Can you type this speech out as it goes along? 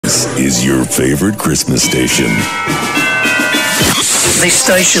is your favorite Christmas station. These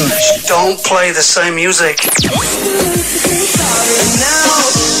stations don't play the same music.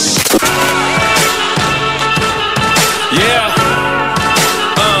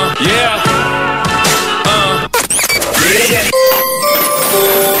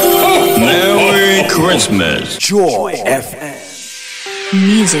 Merry Christmas. JoyFM.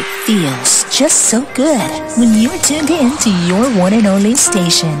 Music feels just so good when you're tuned in to your one and only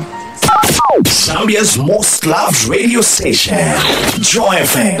station. Zambia's most loved radio station,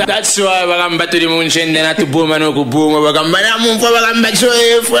 JoyFM. That's why bagamba tuli munchende na tubuma n'okubuma bagamba namumfa bagamba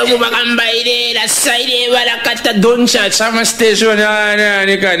JoyFM bagamba irera saide barakata doncha chama station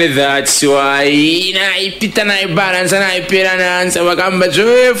ani kani. That's why inaipita na ibalance na ipera na ansa bagamba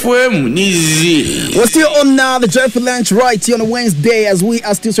JoyFM nizi. We're still on the JoyFM Lunch right here on a Wednesday as we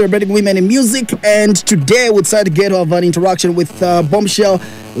are still celebrating women in music, and today we decided to get have an interaction with Bombshell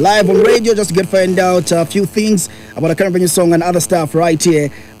live on radio just to find out a few things about the current new song and other stuff right here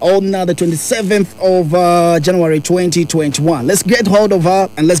on the 27th of January 2021. Let's get hold of her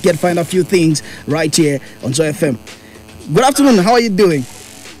and let's find out a few things right here on JoyFM. Good afternoon. How are you doing?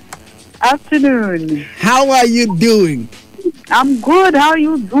 Afternoon. How are you doing? I'm good. How are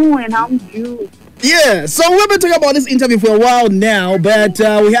you doing? How are you? Yeah, so we've been talking about this interview for a while now, but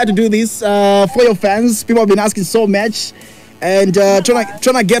we had to do this for your fans. People have been asking so much. And trying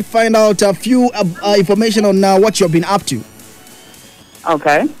to find out a few information on what you've been up to.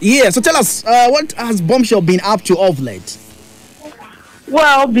 Okay. Yeah, so tell us, what has Bombshell been up to of late?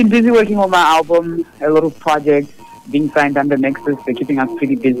 Well, been busy working on my album, a lot of projects, being signed under Nexus. They're keeping us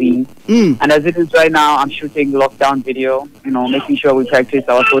pretty busy. And as it is right now, I'm shooting lockdown video, making sure we practice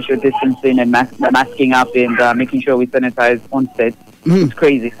our social distancing and masking up and making sure we sanitize on set. It's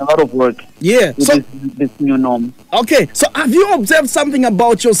crazy. It's a lot of work. Yeah. So this new norm. Okay. So have you observed something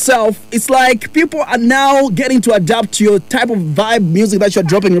about yourself? It's like people are now getting to adapt to your type of vibe music that you're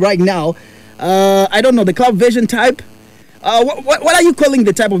dropping right now. I don't know, the club version type. What are you calling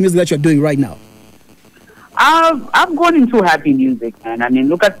the type of music that you're doing right now? I've gone into happy music, man. I mean,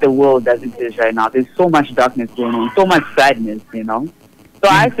 look at the world as it is right now. There's so much darkness going on, so much sadness, So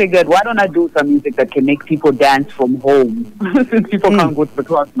I figured, why don't I do some music that can make people dance from home since people can't go to the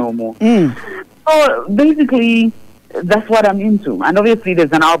club no more. So basically, that's what I'm into. And obviously,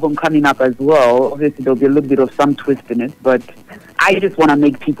 there's an album coming up as well. Obviously, there'll be a little bit of some twist in it, but I just want to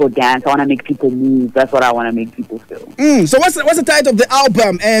make people dance. I want to make people move. That's what I want to make people feel. So what's the title of the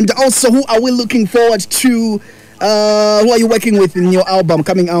album? And also, who are we looking forward to? Who are you working with in your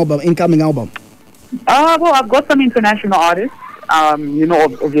incoming album? Well, I've got some international artists.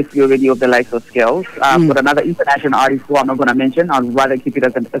 Obviously already of the likes of Scales. I've got another international artist who I'm not going to mention. I'd rather keep it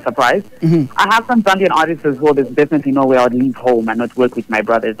as a surprise. I have some Zambian artists as well. There's definitely no way I'd leave home and not work with my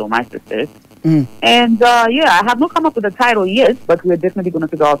brothers or my sisters. And I have not come up with a title yet, but we're definitely going to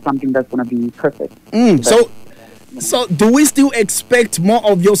figure out something that's going to be perfect. So do we still expect more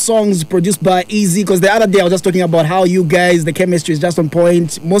of your songs produced by Easy? Because the other day I was just talking about how you guys, the chemistry is just on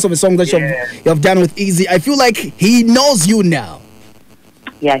point. Most of the songs that you have done with Easy, I feel like he knows you now.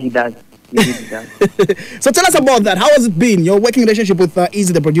 Yeah, he does. He really does. So tell us about that. How has it been, your working relationship with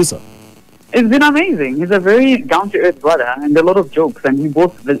Easy, the producer? It's been amazing. He's a very down-to-earth brother and a lot of jokes. And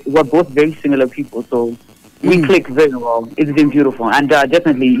we're both very similar people, so we click very well. It's been beautiful. And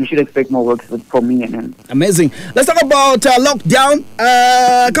definitely, you should expect more work from me and him. Amazing. Let's talk about Lockdown.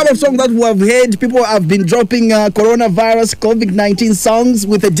 A couple of songs that we have heard. People have been dropping coronavirus, COVID-19 songs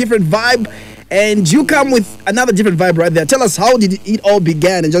with a different vibe. And you come with another different vibe right there. Tell us, how did it all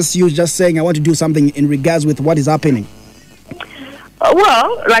begin? And you just saying, I want to do something in regards with what is happening.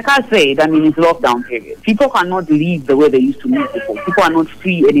 Well, like I said, it's lockdown period. People cannot leave the way they used to move before. People are not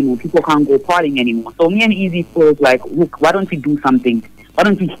free anymore. People can't go partying anymore. So me and Easy feels like, look, why don't we do something? Why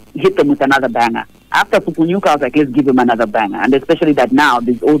don't we hit them with another banger? After Pupunyuka, I was like, let's give them another banger. And especially that now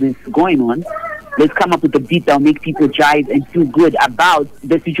there's all this going on. Let's come up with a beat that will make people jive and feel good about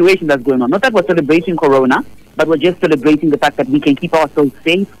the situation that's going on. Not that we're celebrating Corona, but we're just celebrating the fact that we can keep ourselves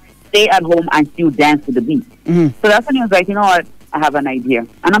safe, stay at home, and still dance to the beat. So that's when he was like, you know what? I have an idea.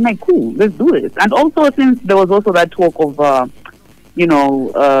 And I'm like, cool, let's do this. And also, since there was also that talk of, when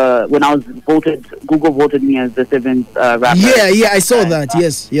I was voted, Google voted me as the 7th rapper. Yeah, I saw that.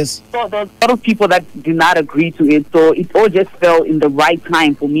 Yes. So there was a lot of people that did not agree to it. So it all just fell in the right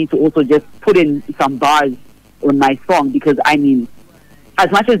time for me to also just put in some bars on my song. Because, as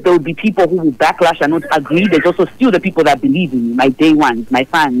much as there will be people who will backlash and not agree, there's also still the people that believe in me, my day ones, my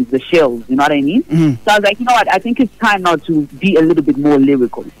fans, the shells, you know what I mean? So I was like, you know what, I think it's time now to be a little bit more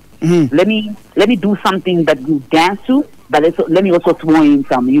lyrical. Let me do something that you dance to, but let me also throw in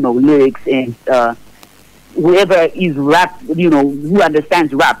some, lyrics, and whoever is rap, who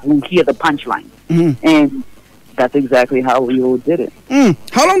understands rap will hear the punchline. And that's exactly how we all did it.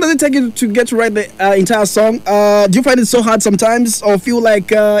 How long does it take you to get to write the entire song? Do you find it so hard sometimes, or feel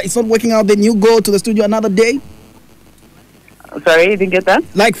like it's not working out, then you go to the studio another day? Sorry, you didn't get that?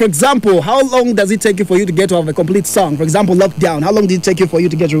 Like, for example, how long does it take you for you to get to have a complete song? For example, Lockdown, how long did it take you for you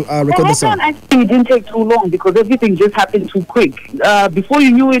to get to record the song? Actually, it didn't take too long because everything just happened too quick. Before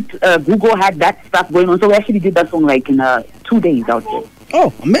you knew it, Google had that stuff going on, so we actually did that song like in 2 days out there.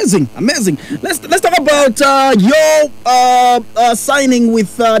 Oh, amazing. Let's talk about your signing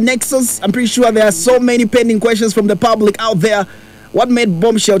with Nexus. I'm pretty sure there are so many pending questions from the public out there. What made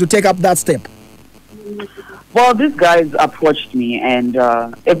Bombshell to take up that step? Well, these guys approached me, and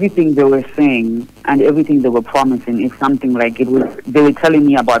everything they were saying and everything they were promising is something like they were telling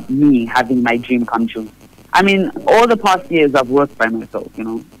me about me having my dream come true. I mean, all the past years I've worked by myself,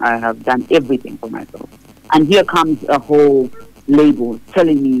 I have done everything for myself. And here comes a whole label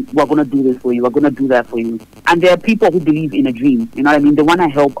telling me, we're going to do this for you, we're going to do that for you. And there are people who believe in a dream, you know what I mean? They want to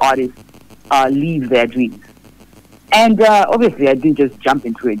help artists live their dreams. And obviously, I didn't just jump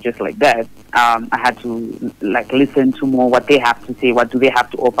into it just like that. I had to listen to more what they have to say, what do they have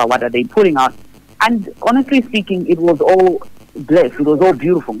to offer, what are they putting out. And honestly speaking, it was all blessed, it was all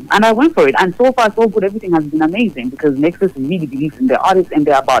beautiful. And I went for it. And so far, so good, everything has been amazing because Nexus really believes in their artists and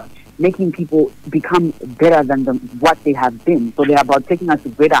they're about making people become better than what they have been. So they're about taking us to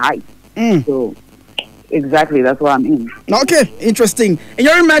greater heights. So exactly, that's what I'm in. Okay, interesting. In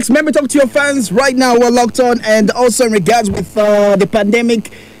your remarks, maybe talk to your fans right now who are locked on, and also in regards with the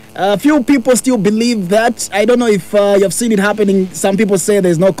pandemic. A few people still believe that. I don't know if you've seen it happening. Some people say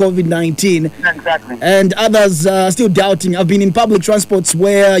there's no COVID-19. Exactly. And others still doubting. I've been in public transports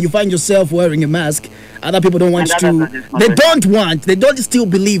where you find yourself wearing a mask. Other people don't want to. They don't still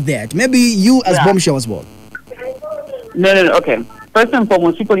believe that. Maybe you as Bombshell as well. No, okay. First and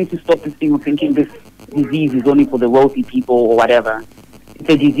foremost, people need to stop this thing of thinking this disease is only for the wealthy people or whatever. It's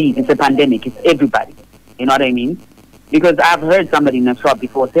a disease. It's a pandemic. It's everybody. You know what I mean? Because I've heard somebody in a shop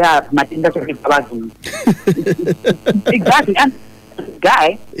before say, exactly. And this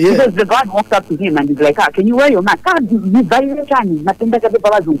guy, because the guard walked up to him and he's like, can you wear your mask?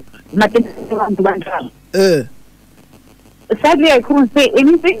 Sadly, I couldn't say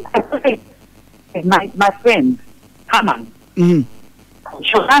anything. I could say, my friend, come on. It's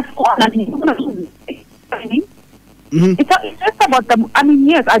just about them. I mean,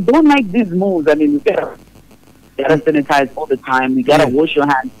 yes, I don't like these moves. I mean, you gotta sanitize all the time. You gotta wash your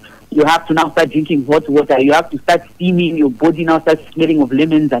hands. You have to now start drinking hot water. You have to start steaming. Your body now starts smelling of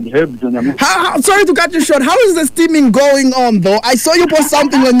lemons and herbs on your mouth. Sorry to cut you short. How is the steaming going on, though? I saw you post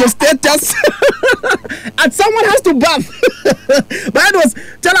something on your status, and someone has to bath. But anyways,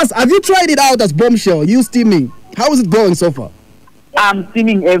 tell us, have you tried it out as Bombshell? You steaming? How is it going so far? I'm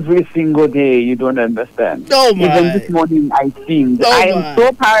steaming every single day. You don't understand. Oh my! Even this morning I steamed. I am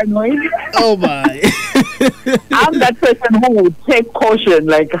so paranoid. Oh my! I'm that person who would take caution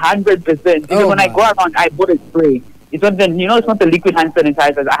like 100%. Even when I go around, I bought a spray. It's not it's not the liquid hand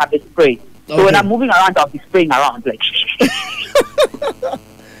sanitizers. I have a spray. So when I'm moving around, I'll be spraying around like.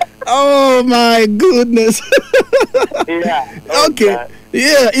 Oh my goodness! Yeah. Okay.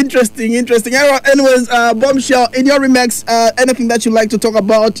 Yeah, interesting. Anyways, Bombshell, in your remarks, anything that you like to talk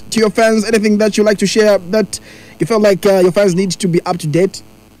about to your fans, anything that you like to share that you felt like your fans need to be up to date?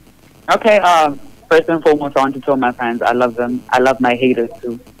 Okay, first and foremost, I want to tell my fans I love them. I love my haters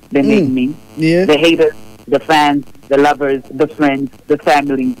too. They make me. Yeah. The haters, the fans, the lovers, the friends, the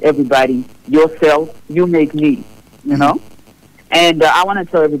family, everybody, yourself, you make me, you know? And I want to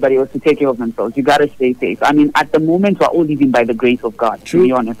tell everybody else to take care of themselves. You got to stay safe. I mean, at the moment, we're all living by the grace of God, to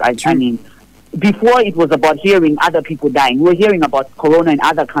be honest. I mean, before it was about hearing other people dying. We're hearing about corona in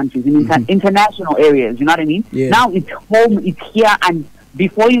other countries, in international areas, you know what I mean? Yeah. Now it's home, it's here, and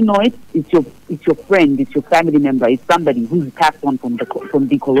before you know it, it's your friend, it's your family member, it's somebody who's passed on from the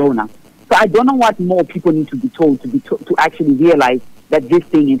corona. So I don't know what more people need to be told to actually realize that this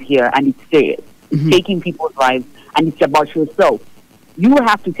thing is here and it's serious. It's taking people's lives. And it's about yourself. You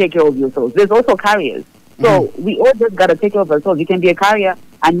have to take care of yourself. There's also carriers. So we all just got to take care of ourselves. You can be a carrier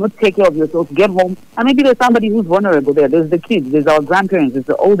and not take care of yourself, get home, and maybe there's somebody who's vulnerable there. There's the kids, there's our grandparents, there's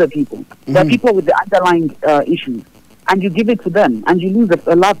the older people. There are people with the underlying issues. And you give it to them, and you lose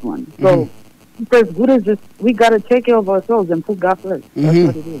a loved one. So it's as good as just, we got to take care of ourselves and put God first. That's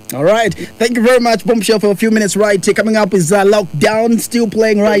what it is. All right. Thank you very much, Bombshell, for a few minutes right here. Coming up is Lockdown, still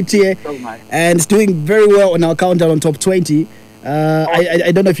playing right here. So much. And it's doing very well on our countdown on top 20.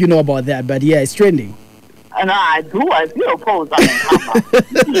 I don't know if you know about that, but yeah, it's trending. And I do. I feel cold. All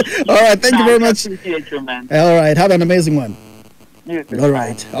right. Thank you very much. Appreciate you, man. All right. Have an amazing one. You too. All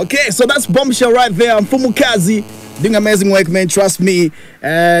right. Okay. So that's Bombshell right there. I'm Fumukazi. Doing amazing work, man. Trust me.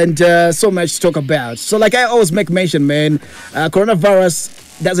 And so much to talk about. So, like I always make mention, man,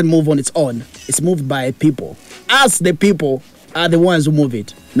 coronavirus doesn't move on its own. It's moved by people. Us, the people, are the ones who move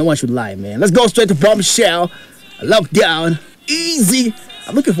it. No one should lie, man. Let's go straight to Bombshell. Lockdown. Easy.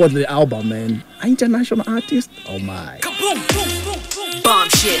 I'm looking forward to the album, man. An international artist? Oh, my.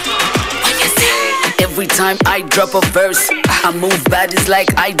 Bombshell. Every time I drop a verse, I move bodies like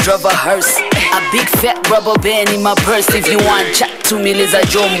I drove a hearse. A big fat rubber band in my purse. If you want chat to me, Liza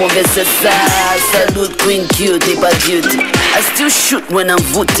Jumbo versus salute Queen Cutie by beauty. I still shoot when I'm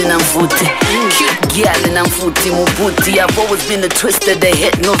footing. Cute girl and I'm footing Mubuti. I've always been a twister, the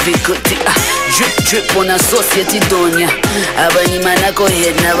head no vikuti. Drip drip on a society donya. Abani manako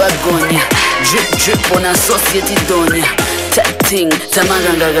head never gonya. Drip drip on a society donya. Tatting,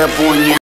 tamaganga gaponya.